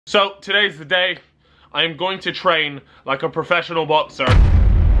So today's the day. I am going to train like a professional boxer.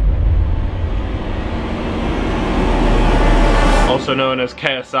 Also known as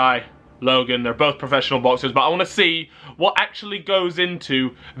KSI, Logan. They're both professional boxers, but I want to see what actually goes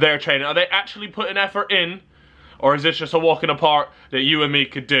into their training. Are they actually putting effort in, or is this just a walk in the park that you and me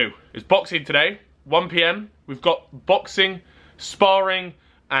could do? It's boxing today, 1 PM. We've got boxing, sparring,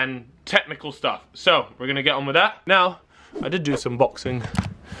 and technical stuff. So we're gonna get on with that. Now, I did do some boxing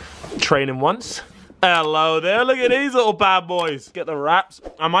training once. Hello there, look at these little bad boys. Get the wraps.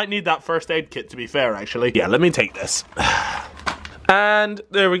 I might need that first aid kit, to be fair, actually. Yeah, let me take this. And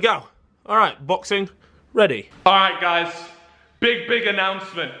there we go. All right, boxing ready. All right, guys, big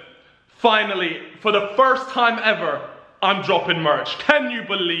announcement. Finally, for the first time ever, I'm dropping merch. Can you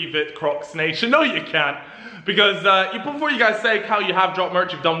believe it, Crocs Nation? No, you can't. Because before you guys say how you have dropped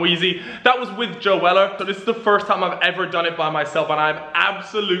merch, you've done Wheezy, that was with Joe Weller. So this is the first time I've ever done it by myself, and I'm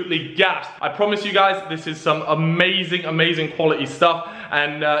absolutely gassed. I promise you guys, this is some amazing quality stuff.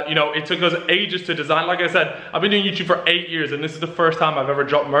 And you know, it took us ages to design. Like I said, I've been doing YouTube for 8 years, and this is the first time I've ever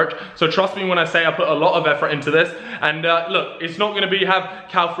dropped merch. So trust me when I say I put a lot of effort into this. And look, it's not gonna have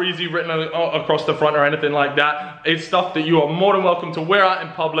Calfreezy written across the front or anything like that. It's stuff that you are more than welcome to wear out in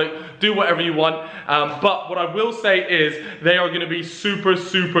public, do whatever you want. But what I will say is they are gonna be super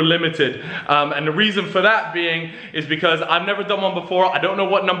limited. And the reason for that being is because I've never done one before. I don't know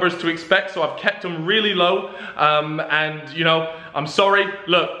what numbers to expect, so I've kept them really low. And you know, I'm sorry.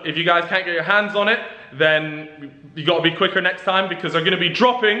 Look, if you guys can't get your hands on it, then you gotta be quicker next time, because they're gonna be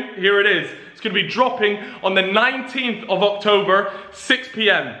dropping, here it is. It's gonna be dropping on the 19th of October, 6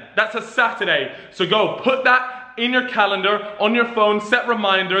 PM. That's a Saturday. So go put that in your calendar, on your phone, set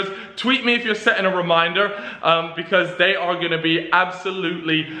reminders, tweet me if you're setting a reminder, because they are gonna be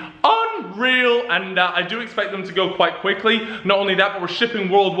absolutely unreal, and I do expect them to go quite quickly. Not only that, but we're shipping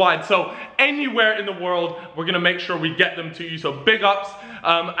worldwide, so anywhere in the world, we're gonna make sure we get them to you, so big ups,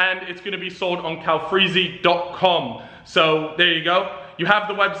 and it's gonna be sold on calfreezy.com. So there you go. You have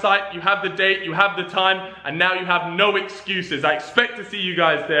the website, you have the date, you have the time, and now you have no excuses. I expect to see you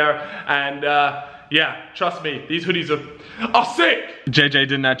guys there, and yeah, trust me, these hoodies are sick! JJ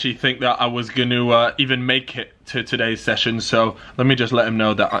didn't actually think that I was gonna even make it to today's session, so let me just let him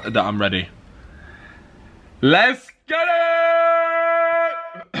know that, that I'm ready. Let's get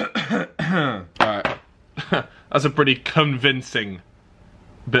it! Alright, that's a pretty convincing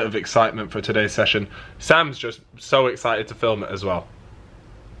bit of excitement for today's session. Sam's just so excited to film it as well.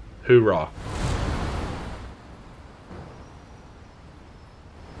 Hoorah.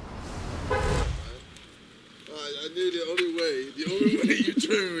 I knew the only way you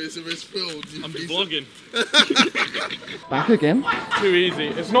train is if it's filmed. I'm vlogging. Back again? Too easy.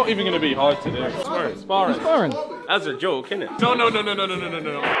 It's not even going to be hard to do. Sparring. That's a joke, isn't it?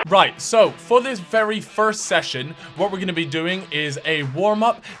 No. Right, so for this very first session, what we're going to be doing is a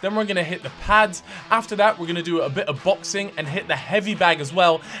warm-up, then we're going to hit the pads. After that, we're going to do a bit of boxing and hit the heavy bag as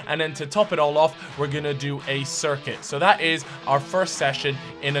well. And then to top it all off, we're going to do a circuit. So that is our first session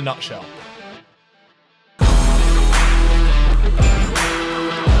in a nutshell.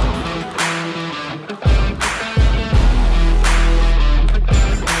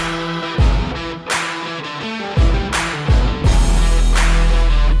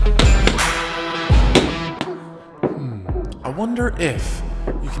 I wonder if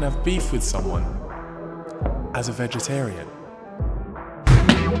you can have beef with someone as a vegetarian.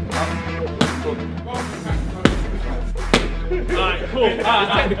 Alright, cool.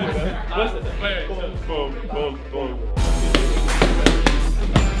 Boom.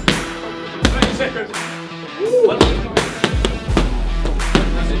 20 seconds. Let's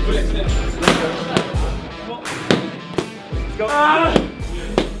go.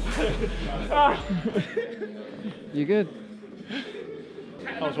 You good?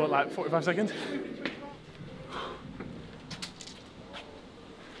 That was what, like 45 seconds?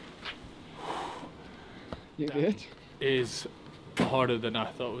 You good? Is harder than I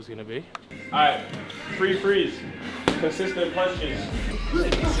thought it was gonna be. Alright, free freeze. Consistent punches.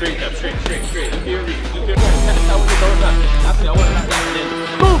 Straight up, straight. Look at your reach. Look at your reach. That's what you're going on. After I want to knock that and then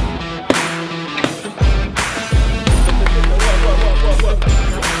boom!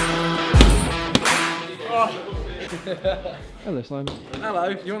 Hello, Slime. Hello,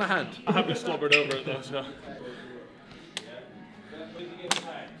 you want a hand? I haven't slobbered over it though, so.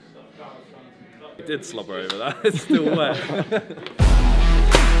 I did slobber over that. It's still wet. About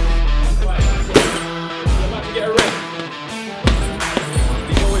to get a ring.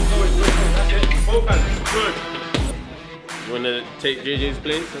 That's it. Both hands. Good. You want to take JJ's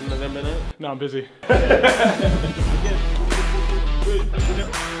place in November night? No, I'm busy.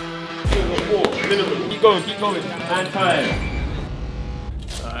 Good. minimum. Keep going. And time.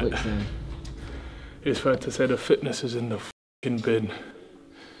 Right. It's fair to say the fitness is in the fucking bin.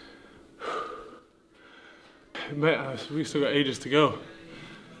 Mate, we still got ages to go.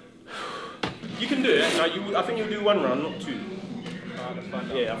 You can do it. Now I think you'll do one round, not two.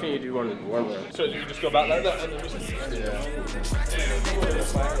 Yeah, I think you do one round. So you just go back like that and then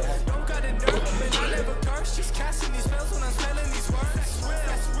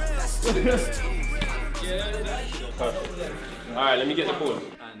Perfect. Alright, let me get the ball.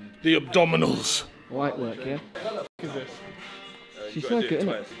 the abdominals. White work, yeah? What is this? She's so good, isn't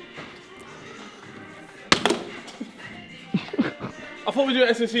it? I thought we'd do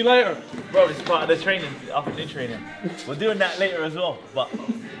SSC later. Bro, it's part of the training, afternoon training. We're doing that later as well, but...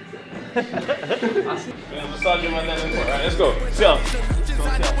 Massage your man then. Alright, let's go. Sit up.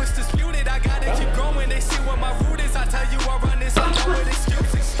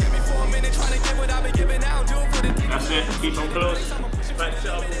 That's it. Keep on close. Back,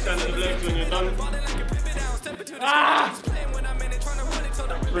 sit up, stand at the legs when you're done. Ah!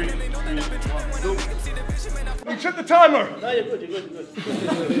 3, 2, 1, go. We check the timer. No, you're good, you're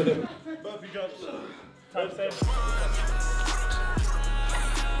good. Burpee jumps. Time save.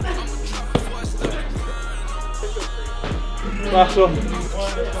 Last one.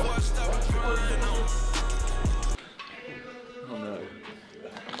 Oh no.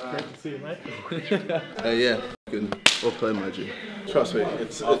 Great to see you, mate. Yeah, we'll play Magic. Trust me,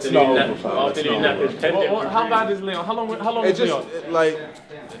 it's After not doing over, fam. After doing that, there's 10 different How bad is Leon? How long It's is just Leon? like,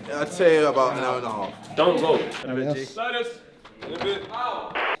 I'd say about an hour and a half. Don't go. Yes. Sliders. In a bit.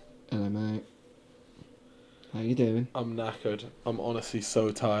 Hello, mate. How you doing? I'm knackered. I'm honestly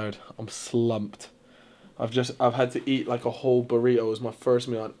so tired. I'm slumped. I've had to eat like a whole burrito. It was my first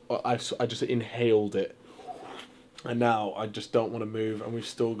meal. I just inhaled it. And now I just don't want to move. And we've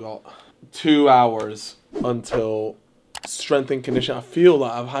still got 2 hours until strength and conditioning. I feel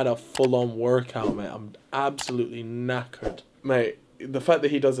like I've had a full-on workout, mate. I'm absolutely knackered. Mate, the fact that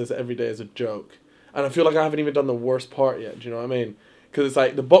he does this every day is a joke. And I feel like I haven't even done the worst part yet. Do you know what I mean? Because it's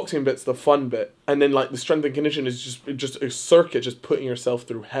like the boxing bit's the fun bit. And then like the strength and conditioning is just a circuit, just putting yourself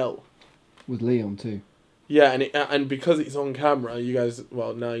through hell. With Leon too. Yeah, and because it's on camera, you guys,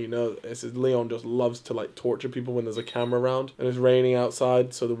 well, now you know this is Leon just loves to like torture people when there's a camera around and it's raining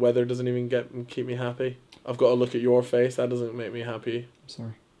outside, so the weather doesn't even keep me happy. I've got to look at your face. That doesn't make me happy. I'm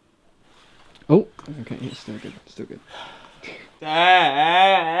sorry. Oh, okay, it's still good. Still good.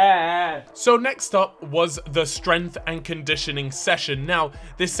 So next up was the strength and conditioning session. Now,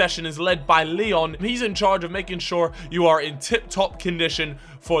 this session is led by Leon. He's in charge of making sure you are in tip-top condition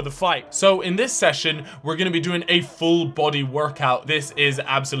for the fight. So in this session, we're going to be doing a full body workout. This is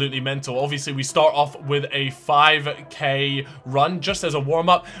absolutely mental. Obviously, we start off with a 5K run just as a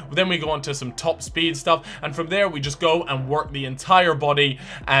warm-up. Then we go on to some top speed stuff. And from there, we just go and work the entire body.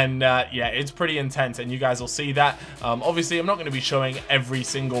 And yeah, it's pretty intense. And you guys will see that. Obviously, I'm not going to be showing every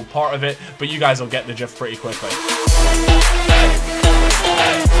single part of it, but you guys will get the gist pretty quickly.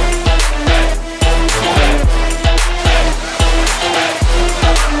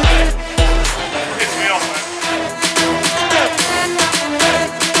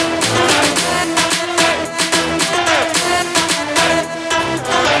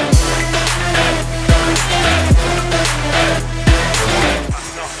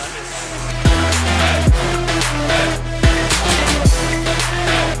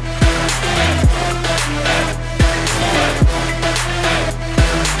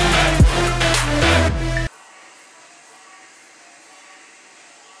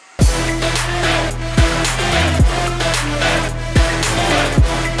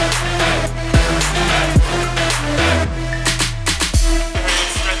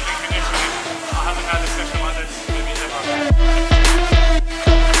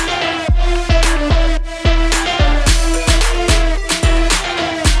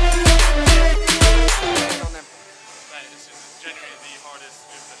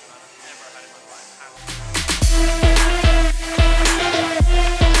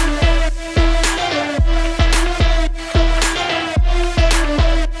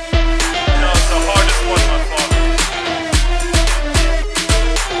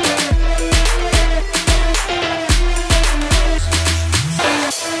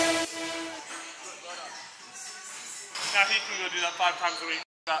 Now he can go do that 5 times a week.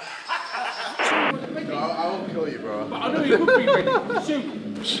 I won't kill you, bro. I know he would be ready.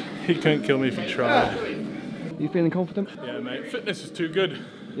 Shoot. He couldn't kill me if he tried. You feeling confident? Yeah, mate. Fitness is too good.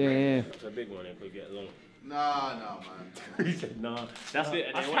 Yeah, yeah. It's a big one, it could get long. Nah, man. He said, nah. That's it.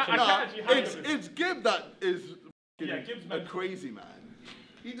 And then It's Gib that is Yeah, Gibbs a crazy man.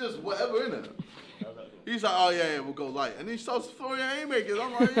 He does whatever, innit? He's like, oh yeah, we'll go light. And he starts throwing haymakers.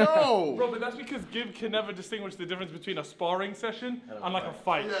 I'm like, yo. Bro, but that's because Gib can never distinguish the difference between a sparring session and like a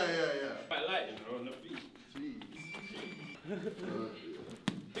fight. Yeah. Quite light, you know, on the feet.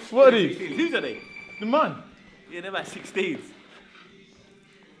 What are these? Who's are they? The man. Yeah, they're about 16s.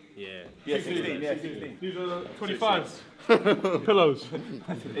 Yeah. Yeah, 16. Yeah, 16. These are the 25s. Pillows.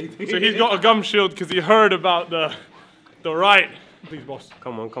 So he's got a gum shield because he heard about the right. Please, boss.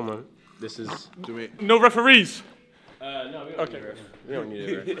 Come on. This is. Do it. No referees. No, we don't need a ref. We don't need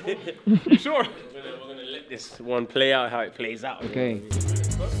a ref. You sure? We're gonna let this one play out how it plays out. Okay.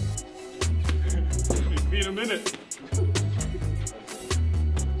 Be in a minute.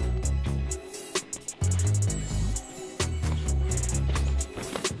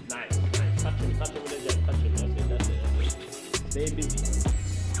 Nice. Touch him with the jab. Touch him. That's it. Stay busy.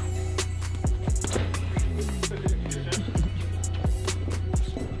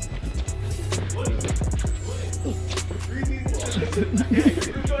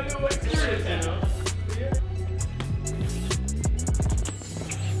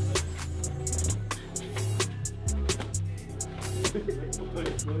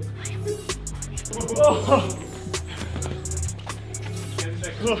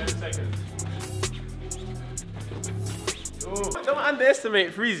 Don't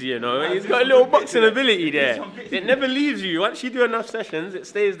underestimate Freezy, you know. He's got a little boxing ability there. It never leaves you. Once you do enough sessions, it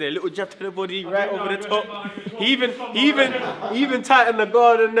stays there. Little jab to the body, right over the top. He even tightened the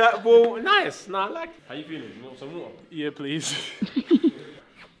guard and that ball. Nice. Nah, I like it. How you feeling? You want some water? Yeah, please.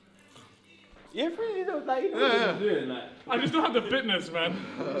 Yeah, Freezy knows like he knows what he's doing. Like. I just don't have the fitness, man.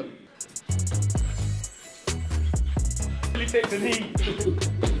 He takes a knee. Keep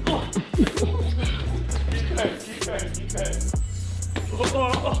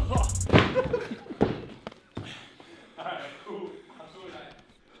going. Alright, cool. I saw that.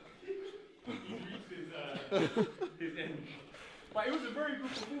 He reached his end. But it was a very good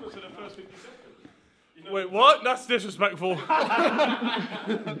performance in the first 50 seconds. You know, wait, what? That's disrespectful.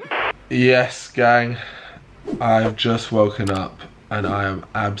 Yes, gang. I've just woken up and I am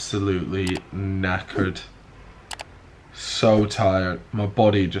absolutely knackered. So tired. My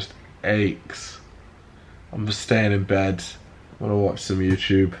body just aches. I'm just staying in bed. I'm gonna watch some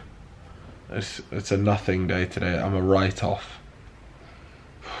YouTube. It's a nothing day today. I'm a write-off.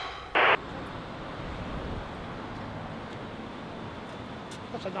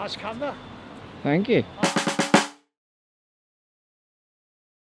 That's a nice camera. Thank you.